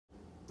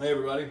Hey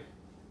everybody.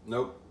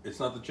 Nope, it's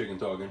not the chicken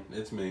talking,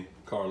 it's me,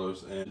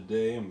 Carlos, and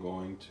today I'm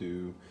going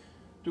to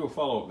do a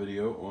follow-up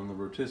video on the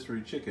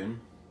rotisserie chicken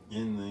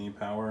in the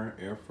Power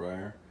Air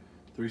Fryer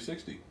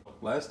 360.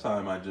 Last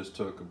time I just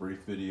took a brief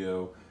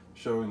video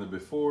showing the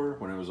before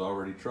when it was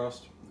already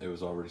trussed, it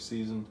was already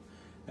seasoned,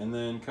 and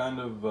then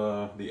kind of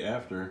the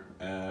after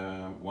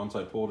once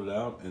I pulled it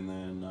out and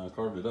then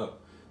carved it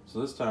up. So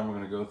this time we're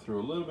going to go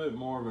through a little bit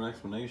more of an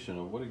explanation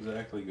of what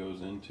exactly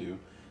goes into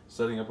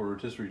setting up a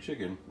rotisserie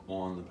chicken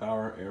on the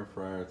Power Air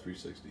Fryer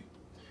 360.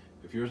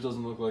 If yours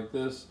doesn't look like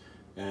this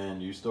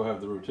and you still have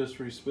the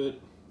rotisserie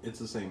spit, it's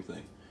the same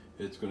thing.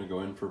 It's going to go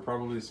in for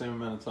probably the same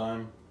amount of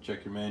time.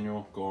 Check your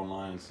manual, go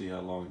online and see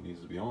how long it needs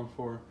to be on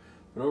for.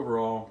 But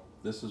overall,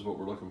 this is what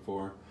we're looking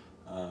for.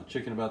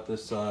 Chicken about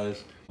this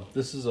size.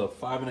 This is a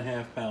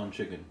 5.5 pound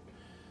chicken.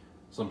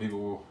 Some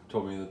people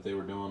told me that they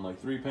were doing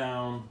like 3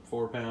 pound,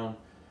 4 pound.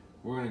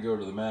 We're going to go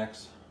to the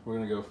max. We're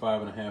going to go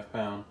 5.5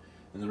 pound.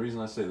 And the reason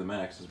I say the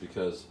max is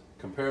because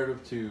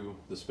comparative to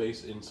the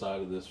space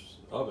inside of this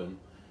oven,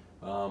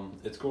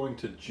 it's going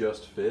to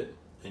just fit,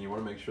 and you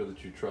want to make sure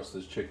that you truss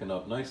this chicken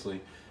up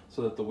nicely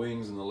so that the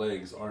wings and the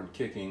legs aren't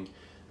kicking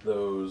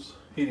those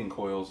heating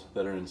coils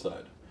that are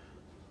inside.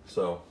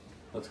 So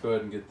let's go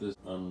ahead and get this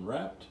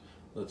unwrapped.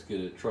 Let's get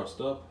it trussed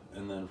up,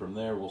 and then from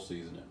there we'll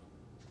season it.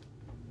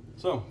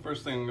 So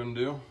first thing I'm going to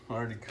do, I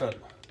already cut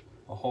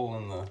a hole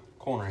in the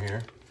corner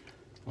here.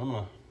 I'm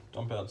going to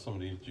dump out some of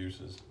these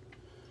juices.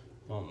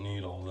 Don't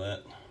need all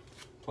that,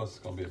 plus it's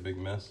gonna be a big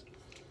mess.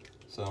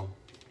 So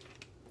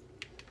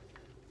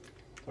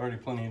already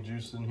plenty of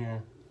juice in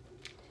here.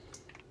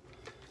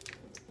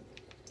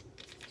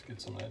 Let's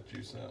get some of that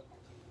juice out.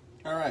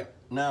 All right,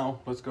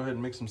 now let's go ahead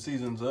and mix some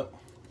seasonings up.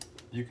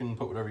 You can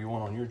put whatever you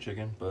want on your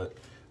chicken, but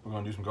we're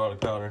gonna do some garlic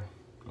powder,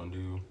 we're gonna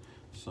do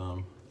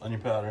some onion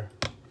powder,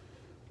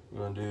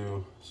 we're gonna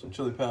do some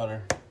chili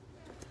powder,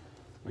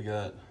 we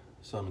got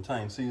some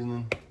Italian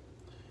seasoning,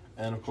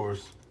 and of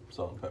course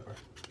salt and pepper.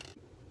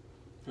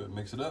 Go ahead and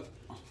mix it up.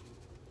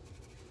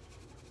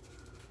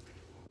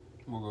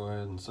 We'll go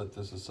ahead and set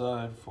this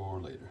aside for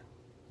later.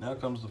 Now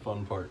comes the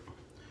fun part.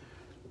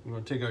 We're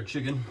going to take our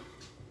chicken,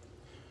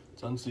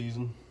 it's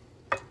unseasoned,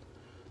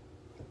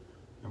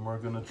 and we're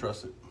going to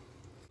truss it.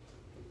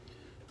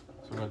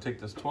 So we're going to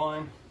take this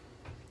twine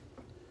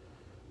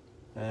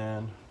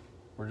and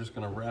we're just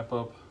going to wrap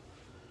up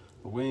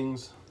the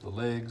wings, the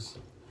legs,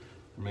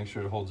 and make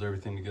sure it holds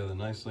everything together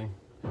nicely.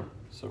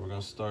 So we're going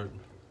to start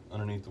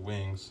underneath the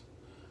wings.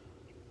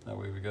 That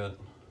way we got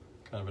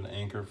kind of an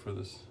anchor for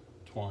this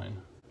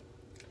twine.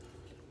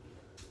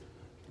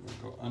 We're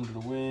gonna go under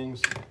the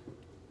wings,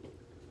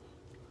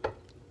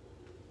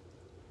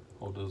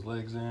 hold those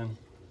legs in, and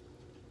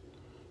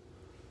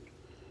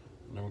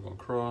then we're gonna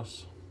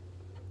cross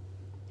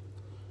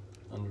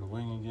under the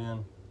wing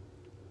again,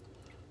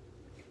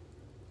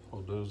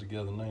 hold those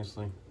together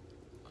nicely,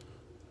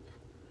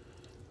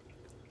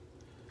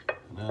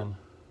 and then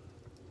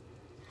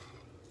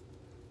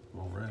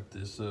we'll wrap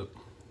this up.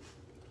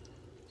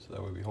 So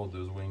that way we hold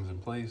those wings in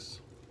place.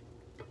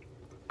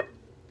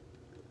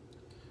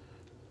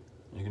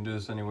 You can do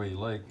this any way you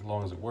like, as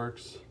long as it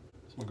works.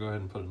 So we'll go ahead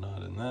and put a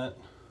knot in that.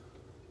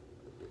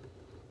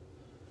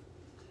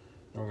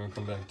 Then we're going to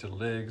come back to the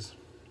legs.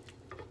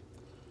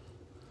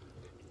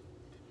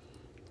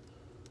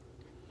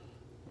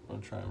 I'm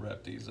going to try and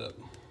wrap these up.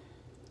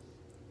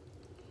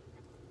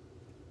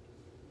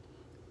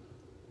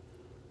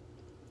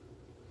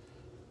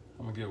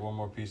 I'm going to get one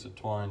more piece of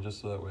twine just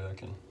so that way I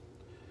can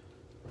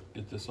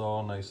get this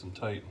all nice and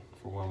tight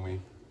for when we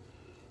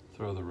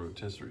throw the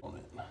rotisserie on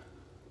it.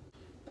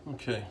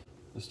 Okay,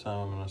 this time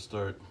I'm going to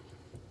start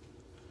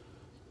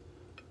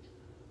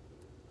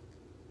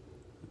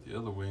with the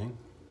other wing.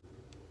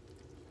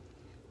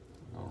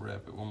 I'll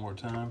wrap it one more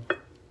time.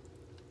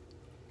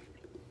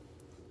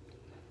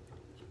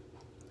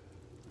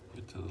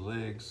 Get to the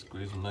legs,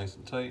 squeeze them nice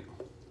and tight.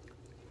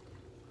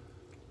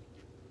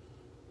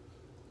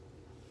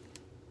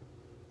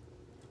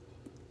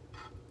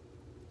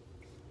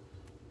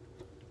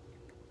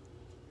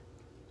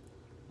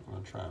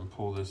 Try and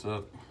pull this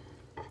up.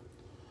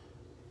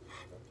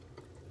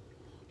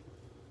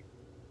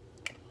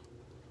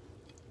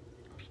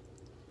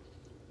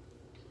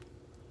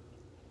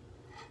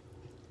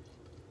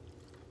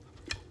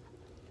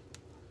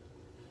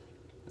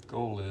 The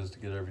goal is to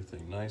get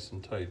everything nice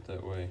and tight,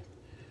 that way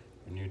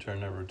when you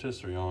turn that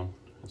rotisserie on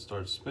and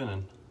start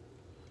spinning,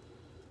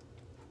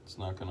 it's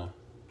not going to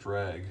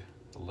drag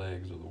the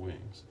legs or the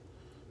wings.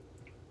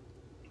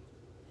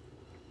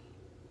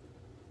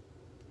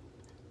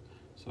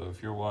 So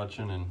if you're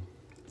watching and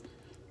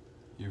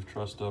you've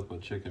trussed up a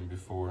chicken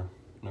before,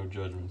 no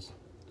judgments.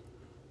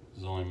 This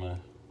is only my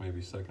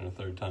maybe second or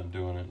third time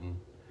doing it, and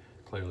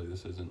clearly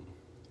this isn't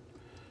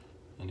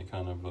any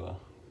kind of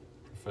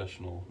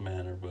professional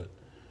manner, but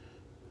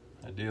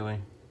ideally,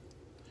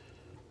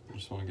 I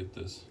just want to get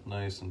this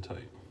nice and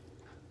tight.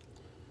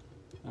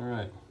 All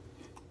right,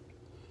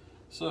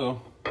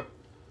 so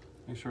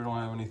make sure I don't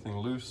have anything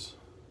loose.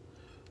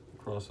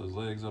 Cross those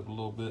legs up a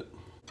little bit.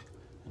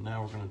 And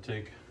now we're going to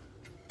take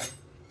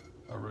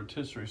a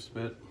rotisserie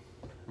spit.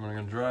 I'm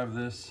going to drive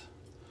this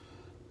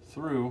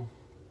through.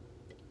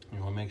 You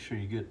want to make sure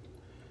you get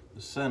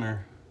the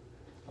center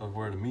of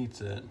where the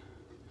meat's at,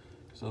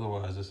 because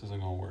otherwise this isn't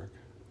going to work.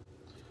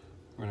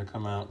 We're going to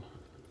come out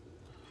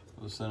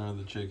of the center of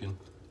the chicken,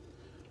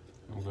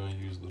 and we're going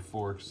to use the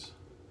forks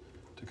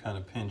to kind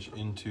of pinch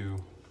into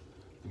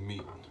the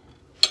meat.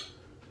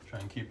 Try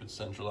and keep it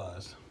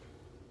centralized.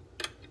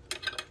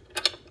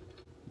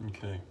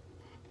 Okay.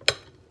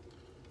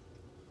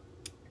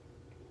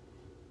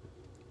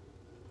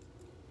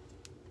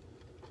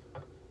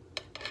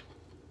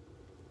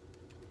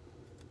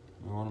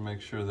 We want to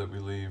make sure that we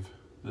leave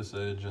this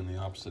edge and the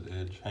opposite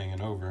edge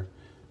hanging over.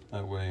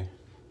 That way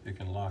it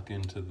can lock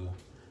into the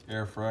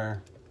air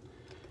fryer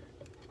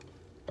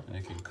and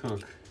it can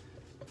cook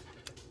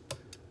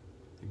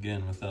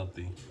again without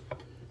the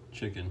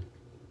chicken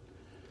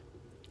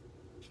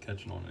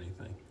catching on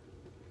anything.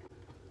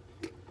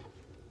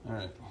 All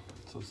right,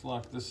 so let's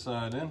lock this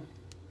side in.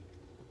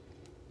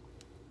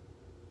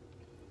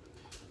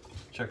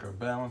 Check our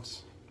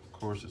balance. Of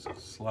course, it's gonna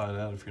slide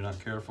out if you're not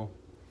careful.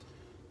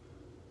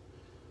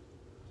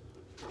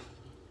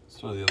 Let's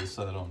throw the other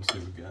side on and see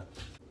what we got.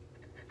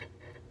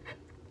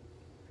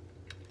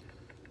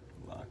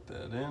 Lock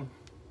that in.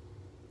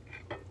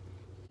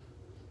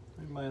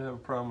 We might have a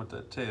problem with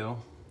that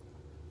tail.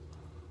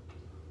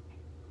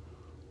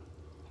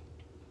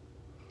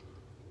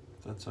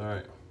 That's all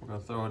right. We're gonna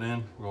throw it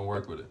in, we're gonna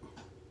work with it.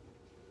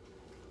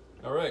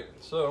 All right,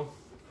 so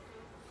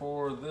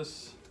for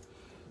this,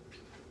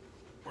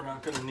 we're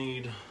not gonna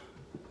need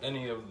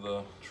any of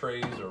the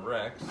trays or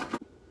racks.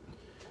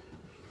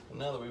 And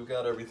now that we've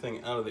got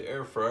everything out of the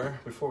air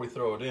fryer, before we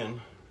throw it in,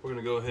 we're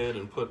gonna go ahead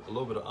and put a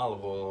little bit of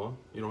olive oil on.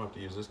 You don't have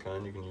to use this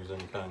kind, you can use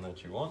any kind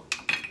that you want.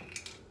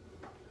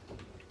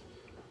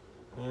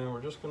 And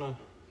we're just gonna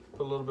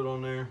put a little bit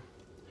on there,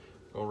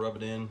 go rub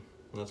it in, and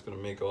that's gonna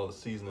make all the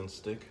seasoning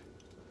stick.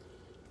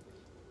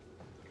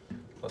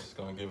 Plus it's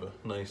gonna give a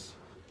nice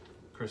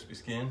crispy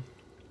skin.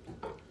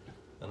 I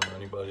don't know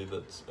anybody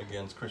that's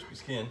against crispy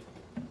skin.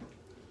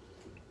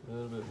 A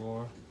little bit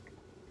more.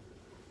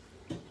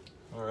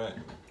 All right.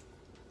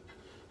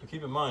 And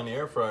keep in mind the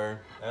air fryer,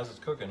 as it's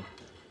cooking,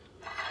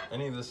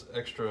 any of this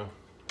extra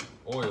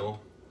oil,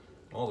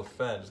 all the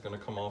fat is gonna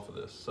come off of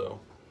this. So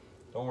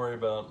don't worry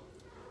about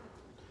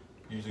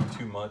using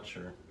too much,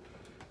 or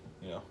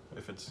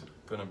if it's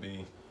gonna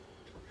be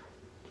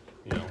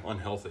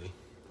unhealthy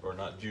or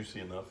not juicy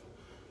enough.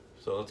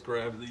 So let's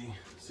grab the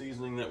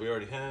seasoning that we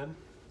already had.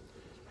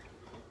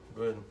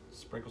 Go ahead and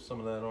sprinkle some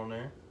of that on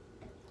there.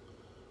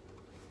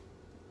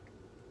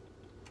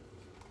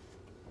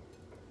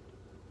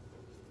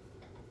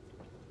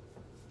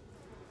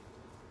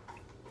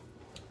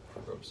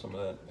 Rub some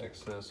of that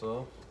excess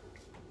off.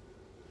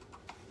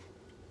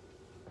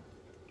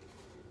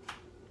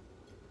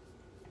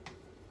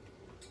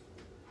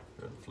 Go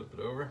ahead and flip it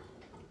over.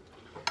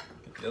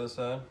 Get the other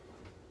side.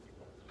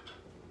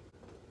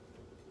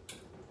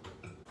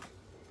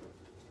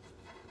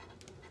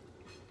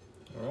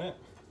 All right,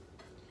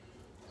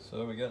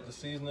 so we got the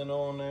seasoning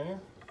on there.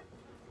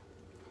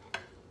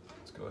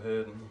 Let's go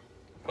ahead and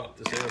pop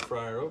this air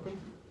fryer open.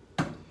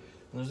 And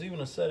there's even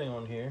a setting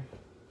on here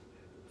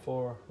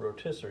for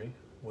rotisserie,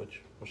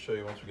 which I'll show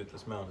you once we get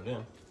this mounted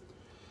in.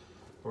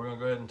 We're gonna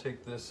go ahead and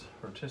take this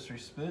rotisserie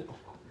spit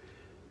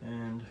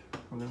and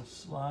we're gonna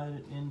slide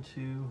it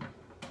into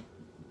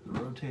the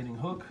rotating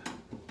hook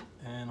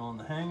and on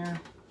the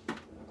hanger.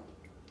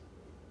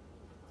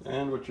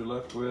 And what you're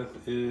left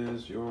with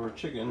is your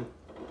chicken.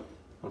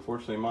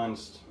 Unfortunately,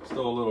 mine's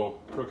still a little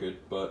crooked,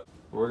 but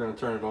we're gonna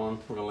turn it on.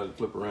 We're gonna let it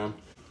flip around.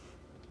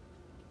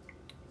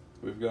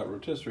 We've got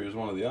rotisserie as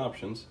one of the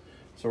options.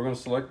 So we're gonna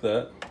select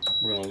that.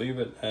 We're gonna leave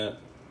it at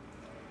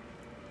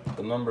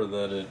the number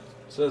that it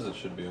says it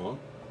should be on.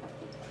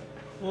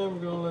 And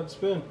we're gonna let it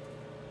spin.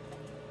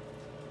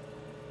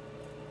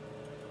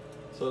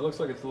 So it looks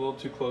like it's a little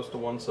too close to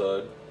one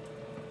side.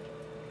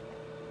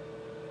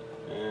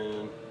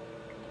 And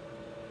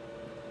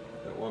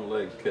that one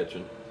leg's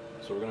catching.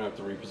 So we're gonna have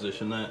to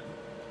reposition that.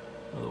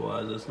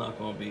 Otherwise it's not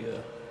gonna be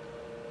a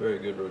very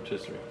good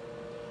rotisserie.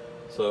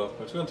 So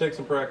it's gonna take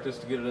some practice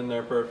to get it in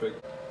there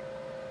perfect.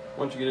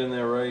 Once you get in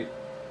there right,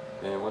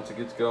 and once it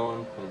gets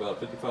going, in about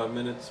 55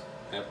 minutes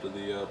after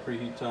the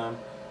preheat time,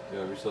 you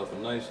have yourself a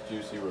nice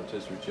juicy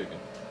rotisserie chicken.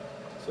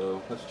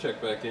 So let's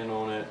check back in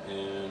on it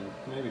in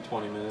maybe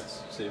 20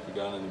 minutes, see if we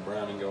got any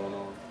browning going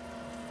on.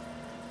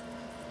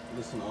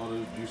 Listen to all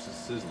those juices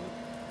sizzling.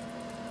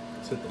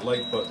 Let's hit the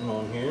light button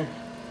on here.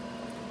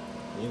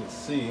 You can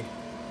see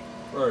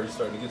we're already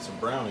starting to get some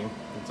browning.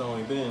 It's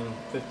only been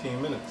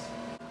 15 minutes.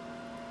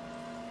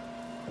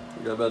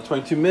 We got about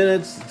 22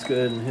 minutes. Let's go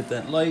ahead and hit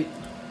that light.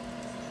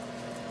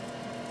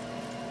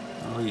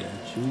 Oh yeah,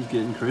 she's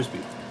getting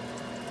crispy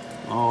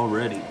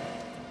already.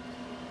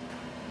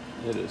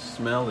 It is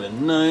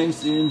smelling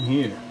nice in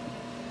here.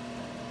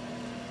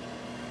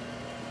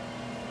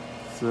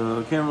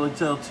 So can't really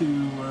tell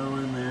too well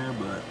in there,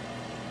 but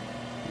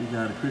we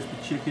got a crispy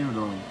chicken with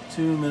only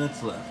 2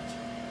 minutes left.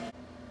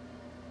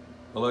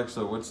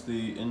 Alexa, what's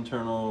the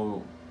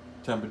internal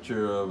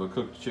temperature of a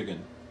cooked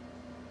chicken?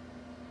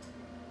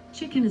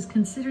 Chicken is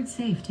considered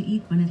safe to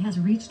eat when it has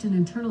reached an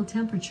internal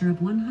temperature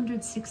of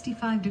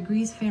 165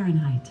 degrees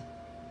Fahrenheit.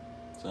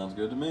 Sounds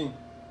good to me.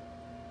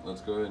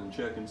 Let's go ahead and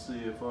check and see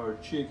if our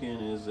chicken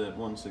is at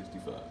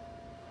 165.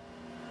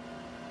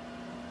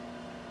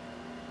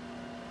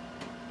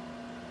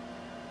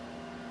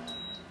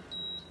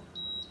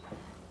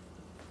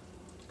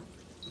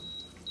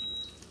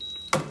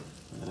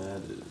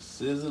 That is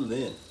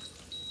sizzling.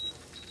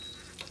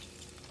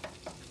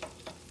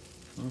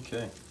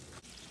 Okay.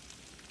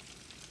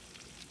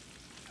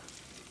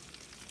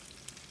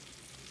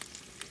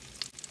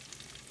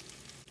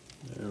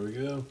 There we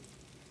go.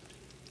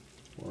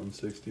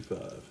 165.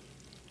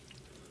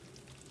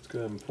 Let's go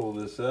ahead and pull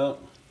this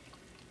out.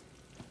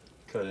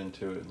 Cut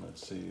into it and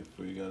let's see if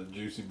we got a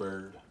juicy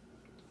bird.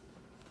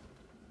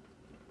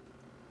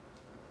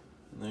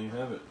 And there you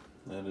have it.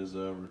 That is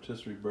a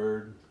rotisserie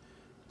bird.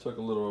 Took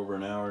a little over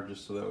an hour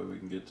just so that way we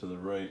can get to the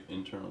right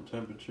internal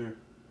temperature.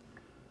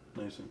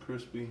 Nice and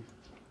crispy.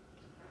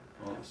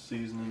 All the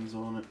seasonings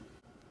on it.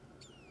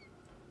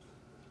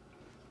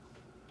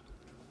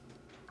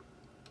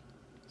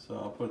 So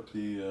I'll put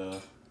the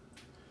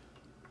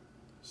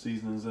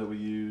seasonings that we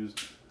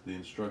used, the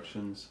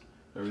instructions,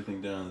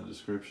 everything down in the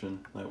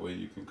description. That way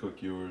you can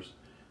cook yours.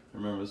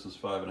 Remember, this is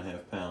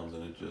 5.5 pounds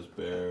and it just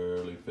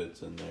barely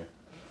fits in there.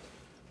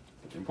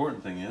 But the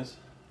important thing is,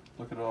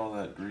 look at all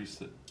that grease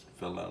that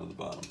fell out of the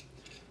bottom.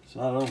 So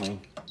not only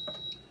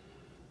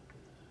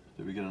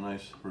did we get a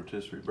nice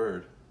rotisserie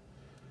bird,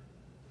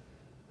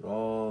 but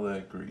all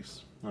that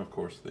grease, and of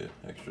course the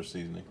extra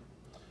seasoning.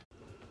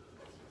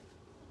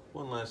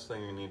 One last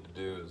thing you need to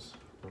do is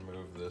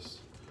remove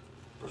this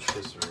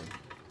rotisserie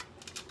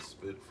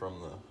spit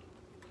from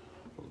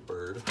the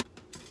bird.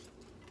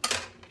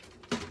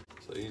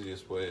 So the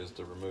easiest way is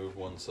to remove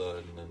one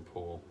side and then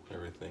pull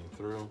everything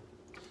through.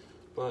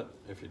 But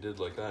if you did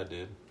like I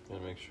did, you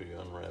gotta make sure you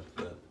unwrap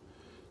that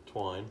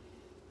twine.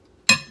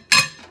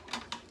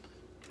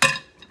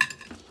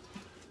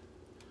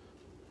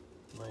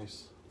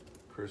 Nice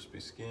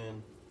crispy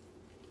skin.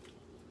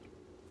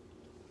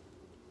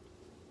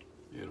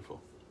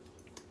 Beautiful.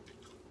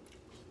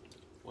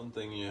 One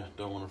thing you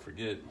don't want to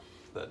forget,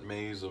 that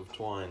maze of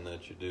twine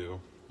that you do,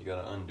 you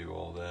gotta undo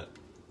all that.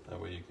 That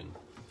way you can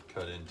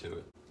cut into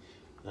it.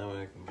 That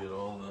way I can get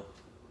all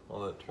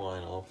that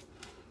twine off.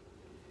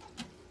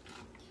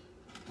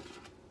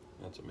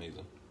 That's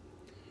amazing.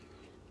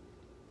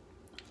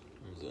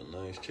 This is a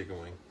nice chicken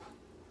wing.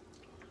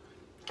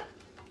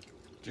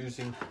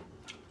 Juicy,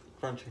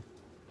 crunchy,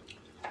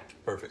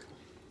 perfect.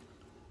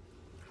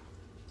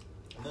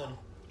 And then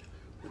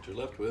what you're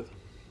left with,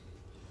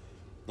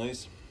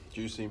 nice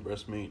juicy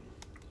breast meat,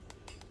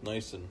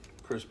 nice and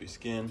crispy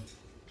skin,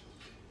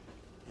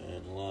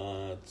 and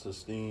lots of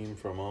steam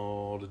from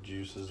all the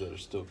juices that are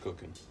still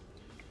cooking.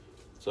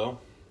 So,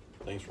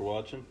 thanks for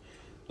watching.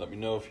 Let me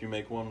know if you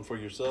make one for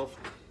yourself.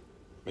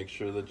 Make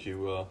sure that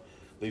you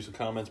leave some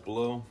comments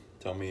below.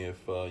 Tell me if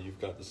you've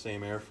got the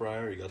same air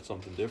fryer, you got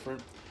something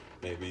different.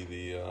 Maybe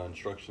the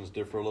instructions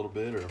differ a little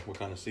bit, or what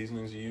kind of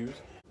seasonings you use.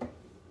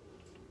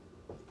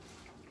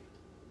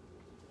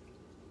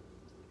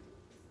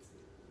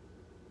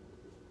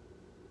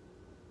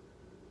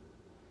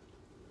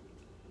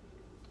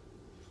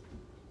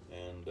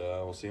 And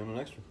we'll see you on the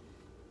next one.